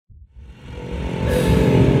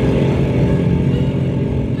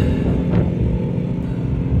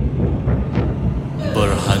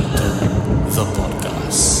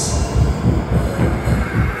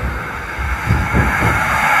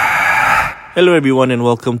Hello everyone and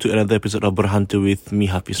welcome to another episode of Berhantu with me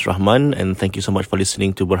Hafiz Rahman, and thank you so much for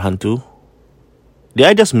listening to Berhantu. Did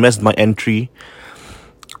I just mess my entry?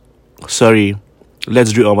 Sorry,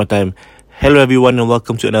 let's do it one more time. Hello everyone and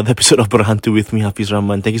welcome to another episode of Berhantu with me Hafiz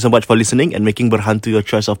Rahman. Thank you so much for listening and making Berhantu your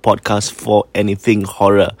choice of podcast for anything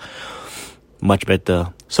horror. Much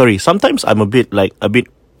better. Sorry, sometimes I'm a bit meh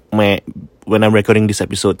when I'm recording these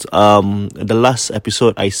episodes. The last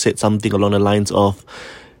episode I said something along the lines of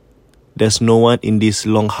there's no one in this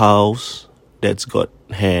long house that's got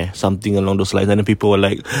hair, something along those lines. And then people were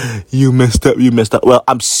like, you messed up. Well,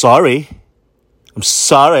 I'm sorry.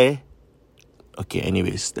 Okay,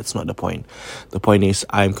 anyways, that's not the point. The point is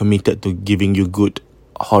I'm committed to giving you good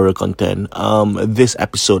horror content. This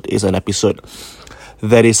episode is an episode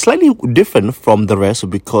that is slightly different from the rest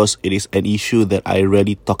because it is an issue that I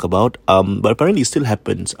rarely talk about. But apparently it still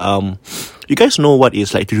happens. You guys know what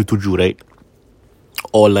is like Tuju Tuju, right?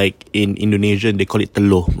 Or like in Indonesian, they call it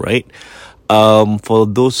teluh, right? For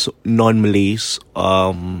those non-Malays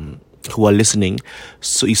who are listening,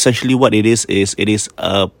 so essentially what it is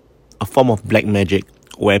a form of black magic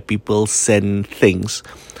where people send things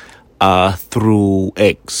through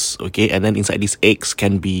eggs, okay? And then inside these eggs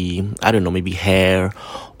can be, I don't know, maybe hair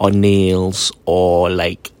or nails or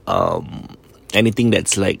like anything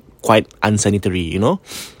that's like quite unsanitary, you know?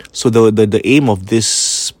 So the aim of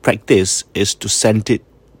this practice is to send it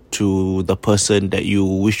to the person that you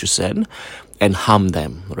wish to send and harm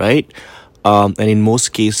them, right? And in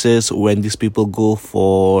most cases, when these people go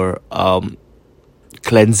for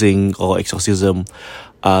cleansing or exorcism,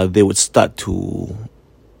 they would start to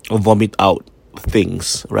vomit out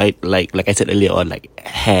things, right? Like I said earlier on, like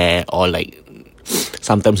hair or like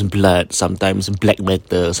sometimes blood, sometimes black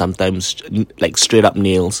matter, sometimes like straight up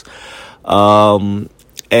nails.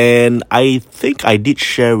 And I think I did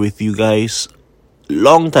share with you guys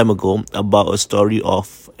long time ago about a story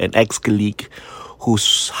of an ex-colleague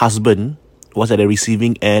whose husband was at the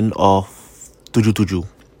receiving end of Tuju Tuju.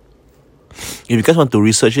 If you guys want to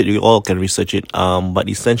research it, you all can research it. But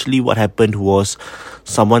essentially what happened was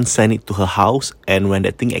someone sent it to her house, and when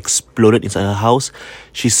that thing exploded inside her house,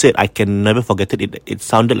 she said, I can never forget it. It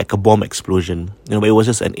sounded like a bomb explosion. But it was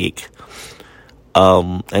just an egg.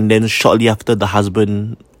 And then shortly after, the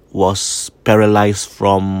husband was paralyzed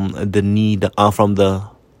from the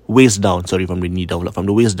waist down. From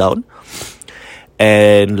the waist down.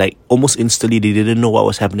 And like almost instantly, they didn't know what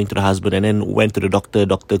was happening to the husband, and then went to the doctor.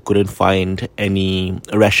 Doctor couldn't find any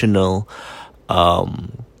rational. They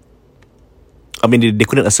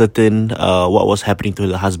couldn't ascertain what was happening to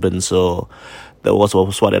the husband. So that was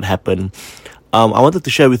what had happened. I wanted to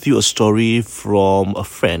share with you a story from a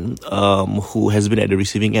friend who has been at the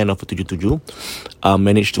receiving end of a Tuju Tuju.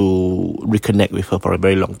 Managed to reconnect with her for a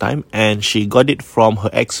very long time, and she got it from her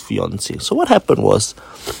ex-fiance. So what happened was,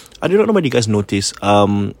 I do not know whether you guys noticed,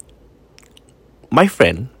 my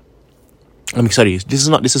friend,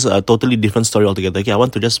 this is a totally different story altogether. Okay, I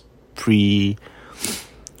want to just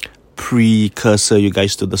precursor you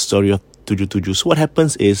guys to the story of Tuju Tuju. So what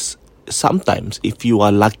happens is, sometimes if you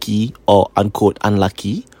are lucky or unquote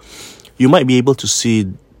unlucky, you might be able to see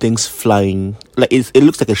things flying, like it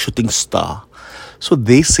looks like a shooting star. So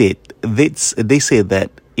they say that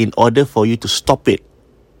in order for you to stop it,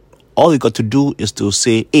 all you got to do is to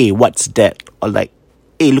say, hey, what's that? Or like,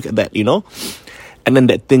 hey, look at that, you know? And then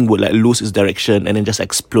that thing would like lose its direction and then just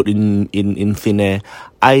explode in thin air.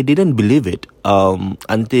 I didn't believe it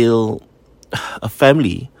until a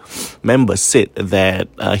family member said that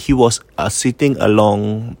he was sitting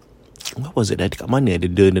along, what was it? Dekat mana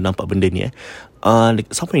dia nampak benda ni?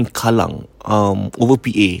 Somewhere in Kallang, over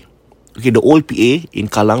PA. Okay, the old PA in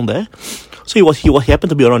Kallang there. So he happened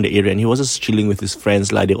to be around the area, and he was just chilling with his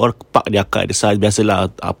friends lah. They all park their car at the side.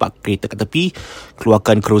 Biasalah, park kereta kat tepi,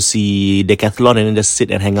 keluarkan kerusi Decathlon, and then just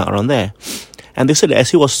sit and hang out around there. And they said that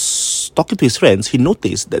as he was talking to his friends, he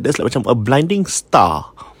noticed that there's like macam a blinding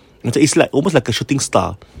star. It's like almost like a shooting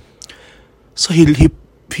star. So he told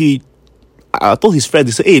his friends,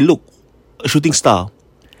 he said, hey, look, a shooting star.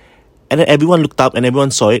 And then everyone looked up and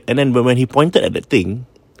everyone saw it. And then when he pointed at that thing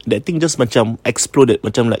just macam exploded,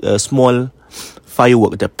 macam like a small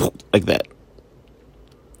firework like that.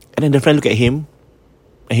 And then the friend looked at him,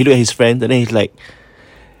 and he looked at his friend, and then he's like,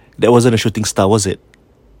 that wasn't a shooting star, was it?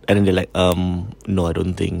 And then they're like, no, I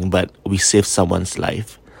don't think, but we saved someone's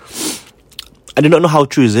life. I do not know how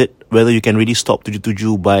true is it, whether you can really stop Tuju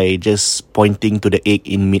Tuju by just pointing to the egg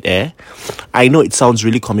in mid-air. I know it sounds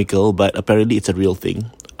really comical, but apparently it's a real thing.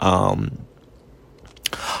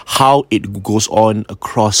 How it goes on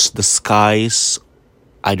across the skies,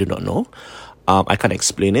 I do not know. I can't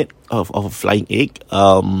explain it of a flying egg.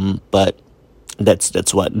 But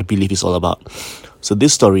That's what the belief is all about. So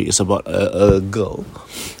this story is about a girl,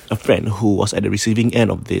 a friend who was at the receiving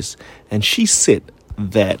end of this, and she said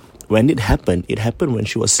that when it happened when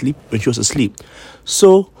she was asleep.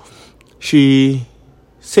 So she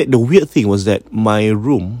said the weird thing was that my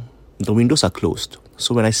room, the windows are closed.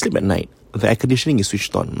 So when I sleep at night, the air conditioning is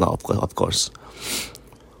switched on. Now, of course.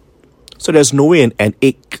 So there's no way an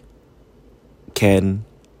egg can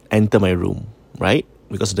enter my room, right?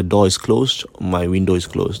 Because the door is closed, my window is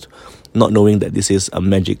closed, not knowing that this is a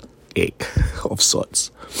magic egg of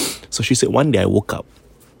sorts. So she said one day I woke up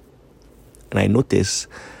and I noticed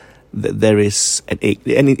that there is an egg,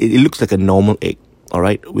 and it looks like a normal egg, all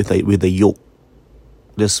right, with a yolk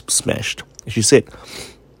just smashed. She said,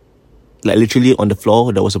 like literally on the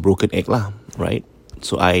floor there was a broken egg lah, right?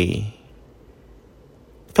 So I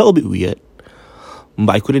felt a bit weird,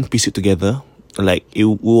 but I couldn't piece it together. Like it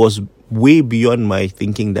was way beyond my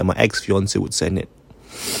thinking that my ex-fiance would send it.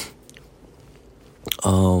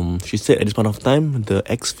 She said at this point of time, the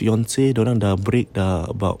ex-fiance, dorang dah break dah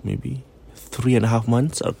about maybe 3.5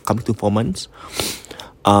 months, or coming to 4 months.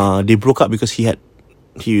 They broke up because he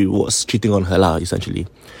was cheating on her lah, essentially.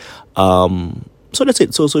 So that's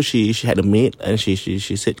it. So she had a maid, and she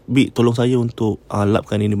said, "Bi, tolong saya untuk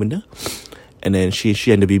lapkan ini benda." And then she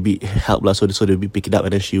and the baby helped lah. So the baby picked it up,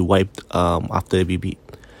 and then she wiped after the baby.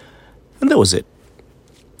 And that was it.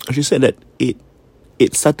 She said that it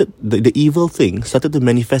started, the evil thing started to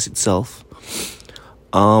manifest itself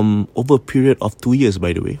over a period of 2 years,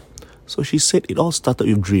 by the way. So she said it all started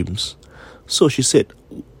with dreams. So she said,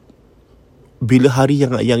 bila hari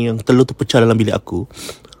yang telur tu pecah dalam bilik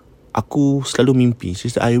aku selalu mimpi. She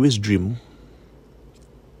said, I always dream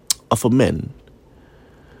of a man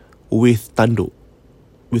with tanduk,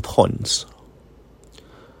 with horns.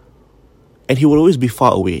 And he will always be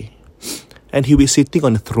far away. And he will be sitting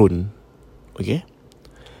on a throne. Okay?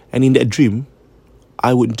 And in that dream,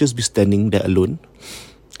 I would just be standing there alone.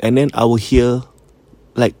 And then I will hear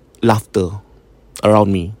like laughter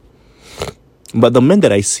around me. But the man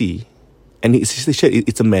that I see, and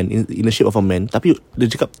it's a man in the shape of a man, tapi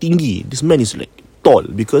dia cakap tinggi. This man is like tall,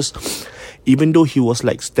 because even though he was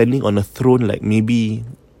like standing on a throne, like maybe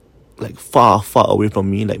like far away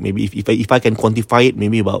from me, like maybe if I can quantify it,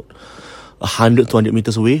 maybe about 100-200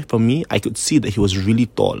 meters away from me, I could see that he was really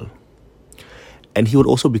tall. And he would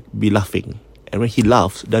also be laughing. And when he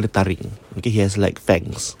laughs, dia ada taring. Okay, he has like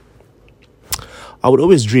fangs. I would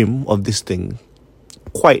always dream of this thing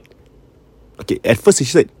quite, okay, at first she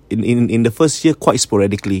said in the first year quite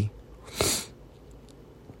sporadically.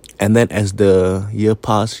 And then as the year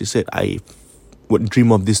passed, she said I would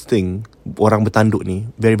dream of this thing, orang bertanduk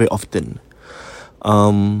ni, very, very often.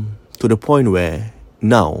 To the point where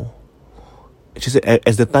now, she said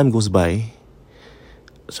as the time goes by,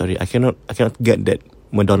 sorry, I cannot get that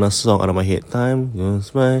Madonna song out of my head. Time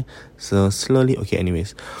goes by so slowly. Okay,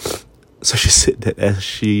 anyways. So she said that as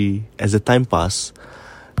the time passed,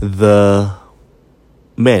 the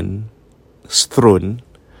man's throne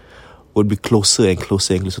would be closer and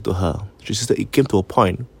closer and closer to her. She said it came to a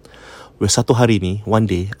point where satu hari ni, one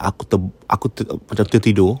day, aku macam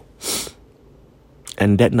tertidur,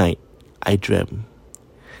 and that night, I dreamt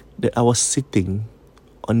that I was sitting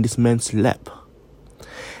on this man's lap,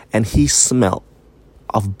 and he smelled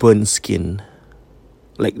of burnt skin.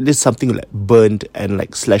 Like there's something like burnt and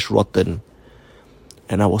like / rotten.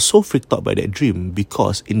 And I was so freaked out by that dream,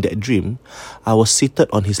 because in that dream, I was seated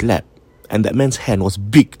on his lap, and that man's hand was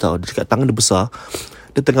big tau. Dia cakap tangan dia besar.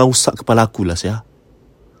 Dia tengah usap kepala aku lah sia.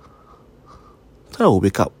 So I will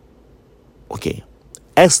wake up. Okay.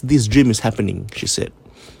 As this dream is happening, she said,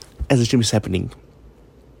 as the dream is happening,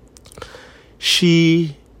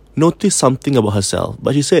 she noticed something about herself.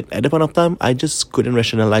 But she said, at that point of time, I just couldn't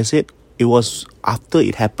rationalize it. It was after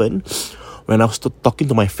it happened, when I was talking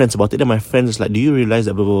to my friends about it, then my friends was like, do you realize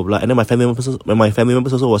that blah, blah, blah, blah. And then my family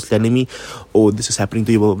members also was telling me, oh, this is happening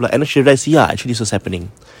to you, blah, blah, blah. And then she realized, yeah, actually this was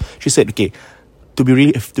happening. She said, okay, to be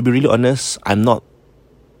really honest, I'm not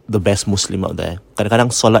the best Muslim out there.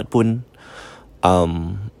 Kadang-kadang solat pun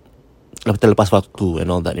terlepas waktu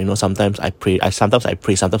and all that. You know, sometimes I pray, sometimes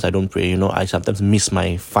I don't pray. You know, I sometimes miss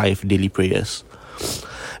my 5 daily prayers.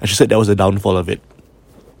 And she said that was the downfall of it.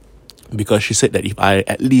 Because she said that if I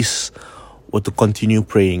at least were to continue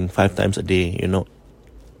praying 5 times a day, you know,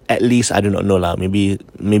 at least, I do not know lah, maybe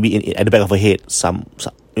at the back of her head, some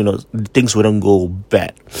you know, things wouldn't go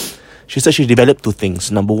bad. She said she developed 2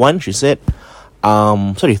 things. Number 1, she said,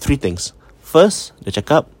 3 things. First, dia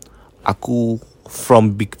cakap, aku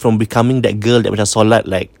from becoming that girl that macam solat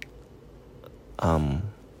like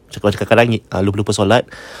kadang-kadang lupa solat,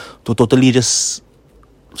 to totally just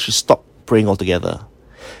she stopped praying all together.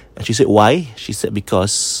 And she said, why? She said,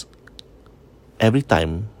 because every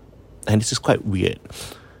time, and this is quite weird,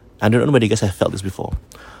 I don't know whether you guys have felt this before.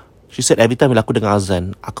 She said, every time bila aku dengar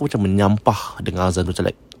azan, aku macam menyampah dengar azan tu. Macam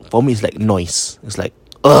like, for me, it's like noise. It's like,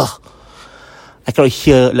 ugh. I cannot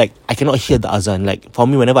hear the azan. Like, for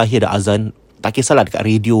me, whenever I hear the azan, tak kisahlah dekat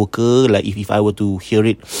radio ke, like if I were to hear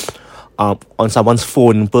it on someone's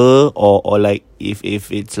phone per, or like if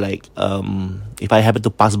it's like if I happen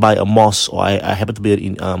to pass by a mosque, or I happen to be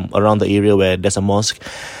in around the area where there's a mosque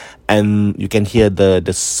and you can hear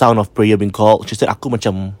the sound of prayer being called. She said aku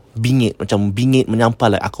macam bingit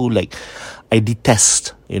menyampah. Like I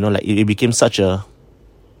detest, like it became such an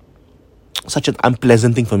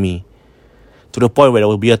unpleasant thing for me, to the point where there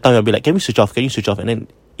will be a time I'll be like, can you switch off, and then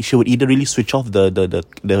she would either really switch off the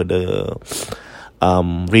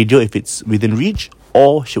radio if it's within reach,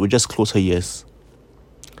 or she would just close her ears.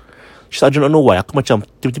 She said, I don't know why,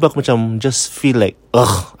 tiba-tiba aku macam just feel like,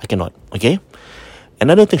 ugh, I cannot. Okay.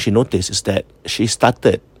 Another thing she noticed is that she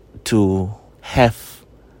started to have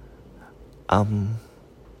a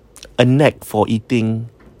knack for eating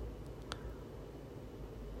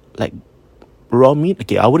like raw meat.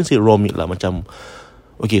 Okay, I wouldn't say raw meat lah, macam,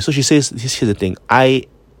 okay, so she says, here's the thing, I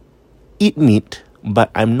eat meat,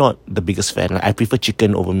 but I'm not the biggest fan. Like, I prefer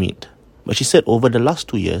chicken over meat. But she said over the last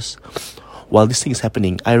 2 years, while this thing is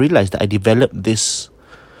happening, I realized that I developed this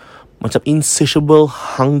macam insatiable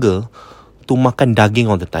hunger to makan daging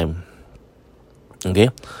all the time.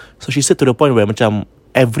 Okay, so she said to the point where macam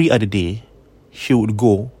every other day she would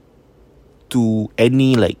go to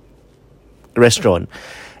any like restaurant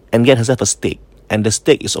and get herself a steak, and the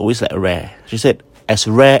steak is always like rare. She said as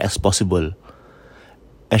rare as possible.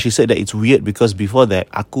 And she said that it's weird because before that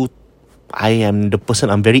I am the person,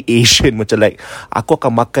 I'm very Asian, macam like aku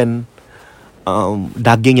akan makan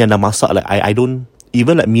daging yang dah masak. Like I don't,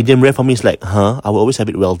 even like medium rare for me is like, I will always have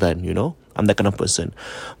it well done, I'm that kind of person.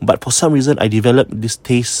 But for some reason I developed this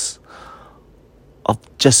taste of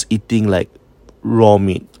just eating like raw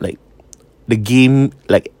meat. Like the game,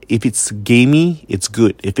 like if it's gamey, it's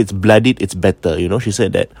good. If it's bloodied, it's better. She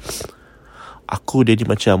said that aku jadi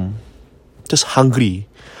macam just hungry.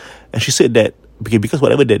 And she said that because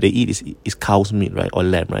whatever that they eat is cow's meat, right, or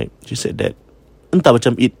lamb, right? She said that entah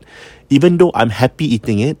macam it, even though I'm happy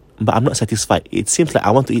eating it, but I'm not satisfied. It seems like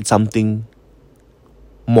I want to eat something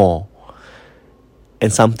more,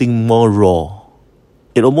 and something more raw.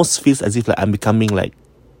 It almost feels as if like I'm becoming like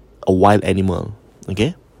a wild animal.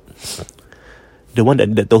 Okay. The one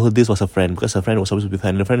that told her this was a friend, because her friend was always with her,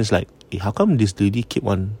 and the friend is like, hey, how come this lady keep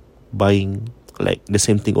on buying like the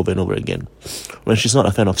same thing over and over again when she's not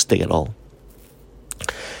a fan of steak at all?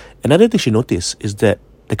 Another thing she noticed is that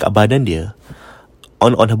dekat badan dia,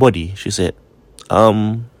 on her body, she said,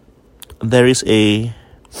 there is a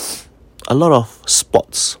lot of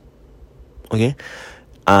spots. Okay,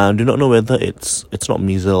 do not know whether it's not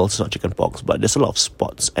measles, it's not chickenpox, but there's a lot of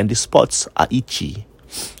spots, and these spots are itchy.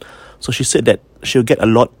 So she said that she'll get a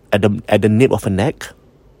lot at the nape of her neck.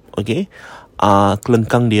 Okay,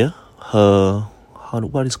 kelengkang dia,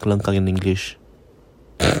 what is kelengkang in English?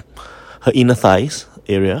 Her inner thighs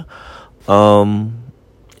area,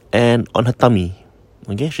 and on her tummy.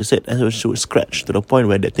 Okay, she said, and she would scratch to the point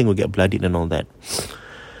where that thing would get bloodied and all that.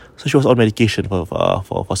 So she was on medication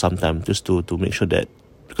for some time, just to make sure that,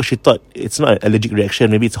 because she thought it's not an allergic reaction,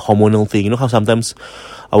 maybe it's a hormonal thing. You know how sometimes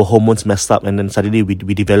our hormones messed up and then suddenly we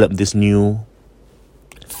develop this new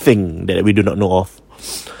thing that we do not know of.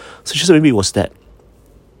 So she said maybe it was that.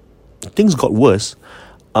 Things got worse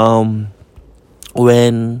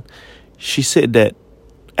when she said that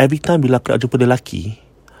every time bila aku nak jumpa lelaki,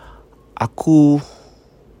 aku,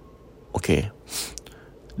 okay,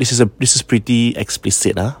 this is pretty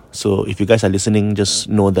explicit, so if you guys are listening, just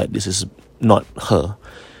know that this is not her.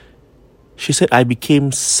 She said I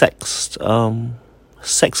became sex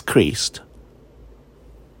crazed.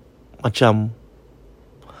 Macam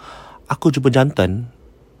aku jumpa jantan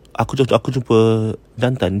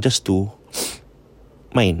just to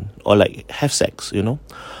main or like have sex, and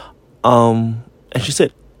she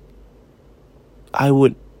said I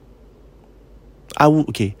would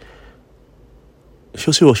okay.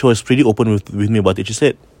 She was pretty open with me about it. She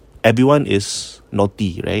said everyone is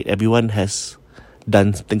naughty, right? Everyone has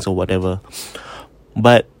done things or whatever,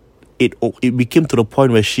 but it became to the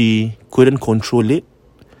point where she couldn't control it.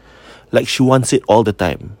 Like she wants it all the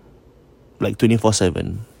time, like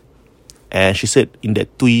 24/7. And she said in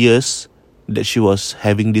that 2 years that she was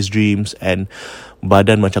having these dreams and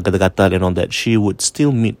badan macam gatal-gatal and all that, she would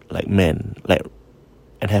still meet like men, like,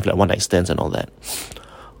 and have like one night stands and all that.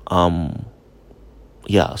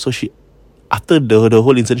 Yeah, so after the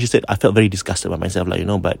whole incident, she said, I felt very disgusted by myself, like,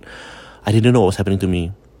 but I didn't know what was happening to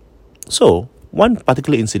me. So, one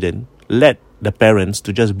particular incident led the parents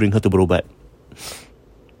to just bring her to berobat.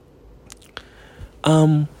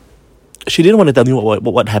 She didn't want to tell me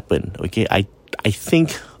what happened. Okay, I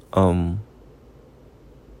think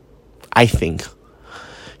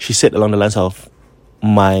she said along the lines of,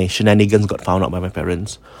 my shenanigans got found out by my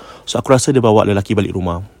parents. So aku rasa dia bawa lelaki balik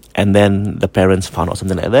rumah, and then the parents found out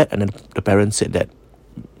something like that, and then the parents said that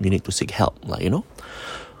you need to seek help, like,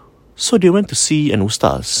 So they went to see an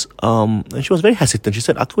ustaz, and she was very hesitant. She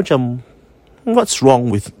said, aku macam, what's wrong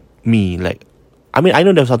with me? Like, I mean, I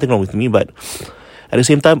know there's something wrong with me, but at the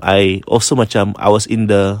same time, I also macam, I was in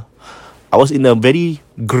a very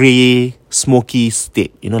grey, smoky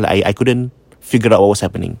state. Like I couldn't figure out what was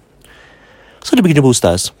happening. So they began to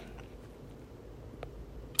ustaz.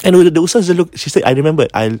 And the ustaz just looked, she said, I remember,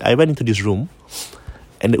 I went into this room,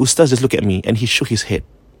 and the ustaz just looked at me, and he shook his head.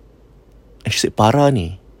 And she said, parah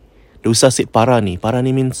ni. The ustaz said, parah ni. Parah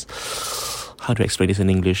ni means, how do I explain this in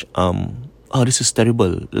English? This is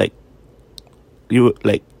terrible. Like,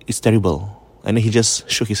 it's terrible. And then he just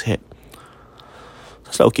shook his head. So I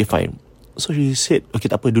was like, okay, fine. So she said, okay,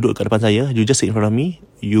 tak apa, duduk kat depan saya. You just sit in front of me.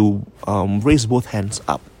 You raise both hands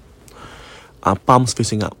up. Palms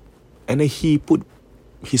facing up. And then he put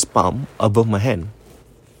his palm above my hand.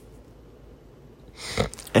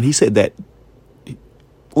 And he said that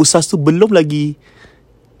ustaz tu belum lagi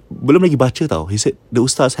baca tau. He said the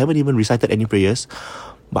ustaz haven't even recited any prayers,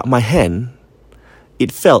 but my hand,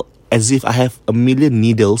 it felt as if I have a million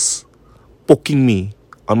needles poking me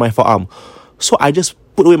on my forearm. So I just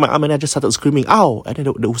put away my arm and I just started screaming, ow! And then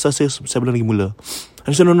the ustaz says, saya belum lagi mula. And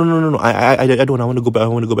I said, no, I don't want to go back. I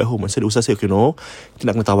want to go back home. I said, the ustaz said, okay, no, kita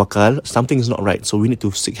nak kena tawakal. Something is not right, so we need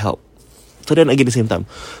to seek help. So then again, the same time.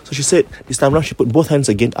 So she said, this time around, she put both hands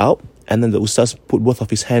again out, and then the ustaz put both of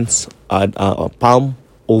his hands, palm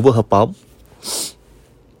over her palm.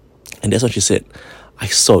 And that's what she said. I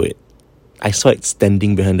saw it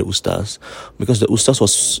standing behind the ustaz, because the ustaz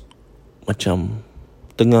was macam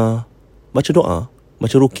tengah baca doa,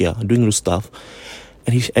 baca ruqyah, doing stuff,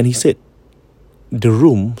 and he said the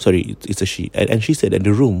room, sorry, it's a she, and she said that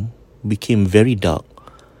the room became very dark,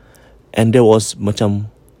 and there was macam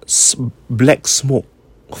black smoke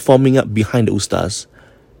forming up behind the ustaz,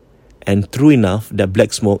 and true enough, that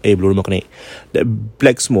black smoke, that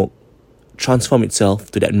black smoke transformed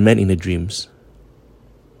itself to that man in the dreams.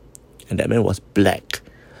 And that man was black.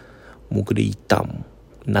 Muka dia hitam.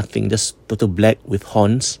 Nothing, just total black with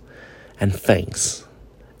horns and fangs.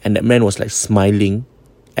 And that man was like smiling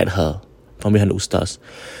at her from behind the ustaz.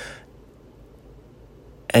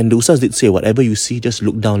 And the ustaz did say, whatever you see, just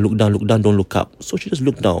look down, don't look up. So she just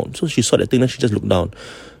looked down. So she saw that thing, then she just looked down.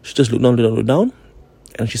 She just looked down.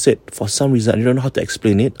 And she said, for some reason, I don't know how to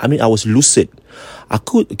explain it. I mean, I was lucid.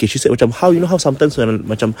 She said, macam, how sometimes when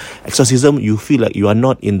macam exorcism, you feel like you are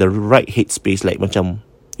not in the right headspace, like macam,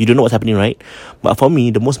 you don't know what's happening, right? But for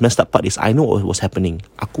me, the most messed up part is, I know what was happening.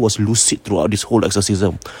 Aku was lucid throughout this whole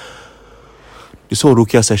exorcism. This whole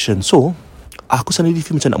ruqyah session. So, aku suddenly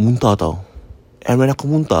feel macam nak muntah tau. And when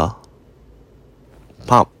aku muntah,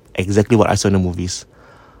 exactly what I saw in the movies.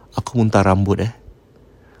 Aku muntah rambut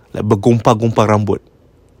like bergompar-gompar rambut.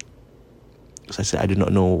 So I said, I did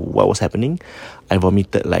not know what was happening. I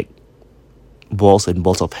vomited like balls and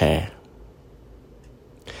balls of hair.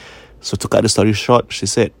 So to cut the story short, she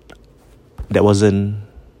said that wasn't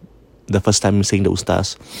the first time seeing the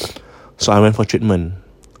ustaz. So I went for treatment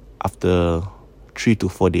after 3 to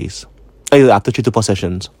 4 days. After 3 to 4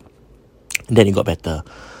 sessions. Then it got better.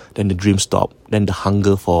 Then the dream stopped. Then the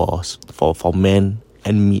hunger for men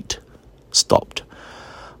and meat stopped.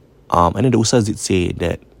 And then the ustaz did say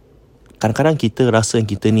that kadang-kadang kita rasa yang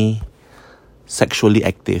kita ni sexually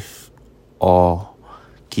active, or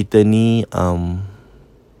kita ni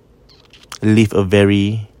live a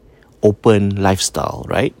very open lifestyle,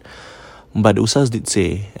 right? But the ustaz did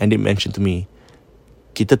say, and they mentioned to me,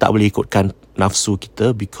 kita tak boleh ikutkan nafsu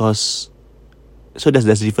kita, because so there's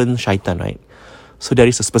different syaitan, right? So there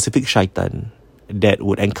is a specific syaitan that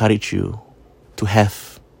would encourage you to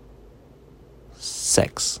have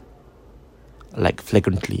sex, like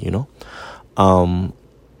flagrantly, and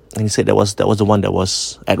he said that was the one that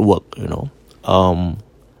was at work,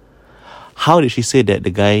 How did she say that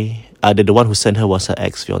the guy, the one who sent her was her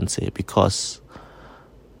ex-fiance? Because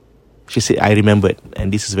she said, I remembered,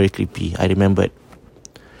 and this is very creepy, I remembered,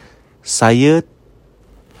 saya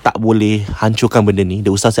tak boleh hancurkan benda ni.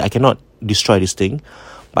 The ustaz said, I cannot destroy this thing,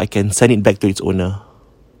 but I can send it back to its owner.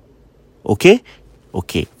 Okay,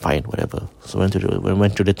 fine, whatever. So went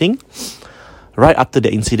to the thing. Right after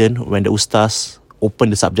the incident, when the ustaz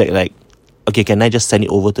opened the subject, like, okay, can I just send it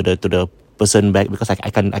over to the person back, because I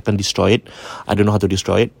can't destroy it. I don't know how to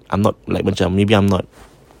destroy it. I'm not like macam, maybe I'm not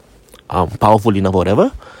powerful enough or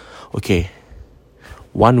whatever. Okay,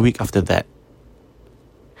 1 week after that,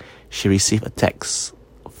 she received a text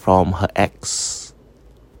from her ex,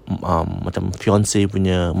 macam fiance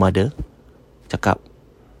punya mother, cakap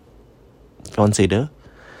fiance dia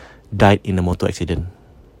died in a motor accident.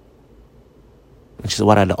 Which is,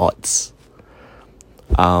 what are the odds?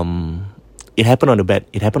 It happened on a bad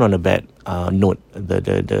note,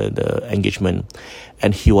 the engagement,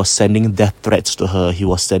 and he was sending death threats to her. He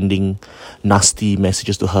was sending nasty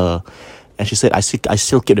messages to her, and she said, I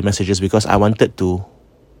still keep the messages because I wanted to.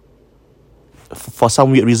 For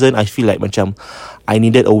some weird reason, I feel like macam I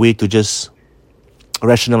needed a way to just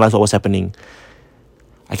rationalize what was happening.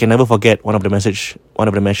 I can never forget one of the message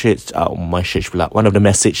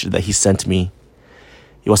that he sent me.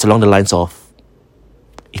 It was along the lines of,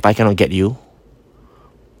 if I cannot get you,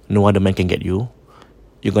 no other man can get you.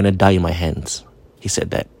 You're gonna die in my hands. He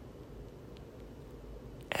said that.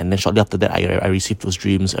 And then shortly after that, I received those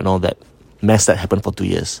dreams and all that mess that happened for 2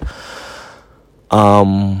 years.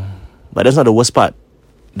 But that's not the worst part.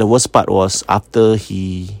 The worst part was after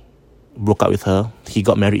he broke up with her, he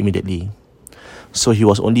got married immediately. So he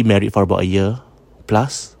was only married for about a year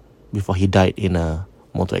plus before he died in a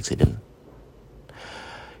motor accident.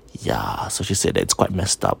 Yeah, so she said that it's quite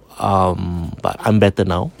messed up. But I'm better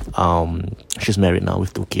now. She's married now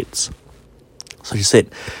with 2 kids. So she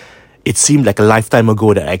said, it seemed like a lifetime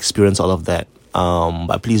ago that I experienced all of that.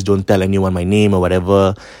 But please don't tell anyone my name or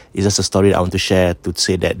whatever. It's just a story that I want to share to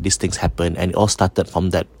say that these things happen. And it all started from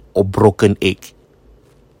that broken egg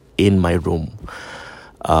in my room.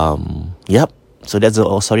 Yep. So that's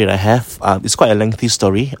the story that I have. It's quite a lengthy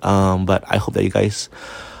story. But I hope that you guys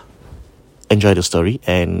enjoy the story.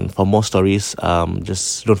 And for more stories,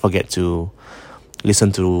 just don't forget to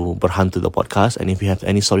listen to Berhantu, the podcast. And if you have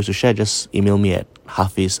any stories to share, just email me at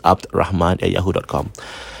hafizabdrahman@yahoo.com.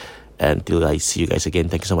 Until I see you guys again,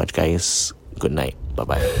 thank you so much, guys. Good night.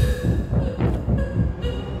 Bye-bye.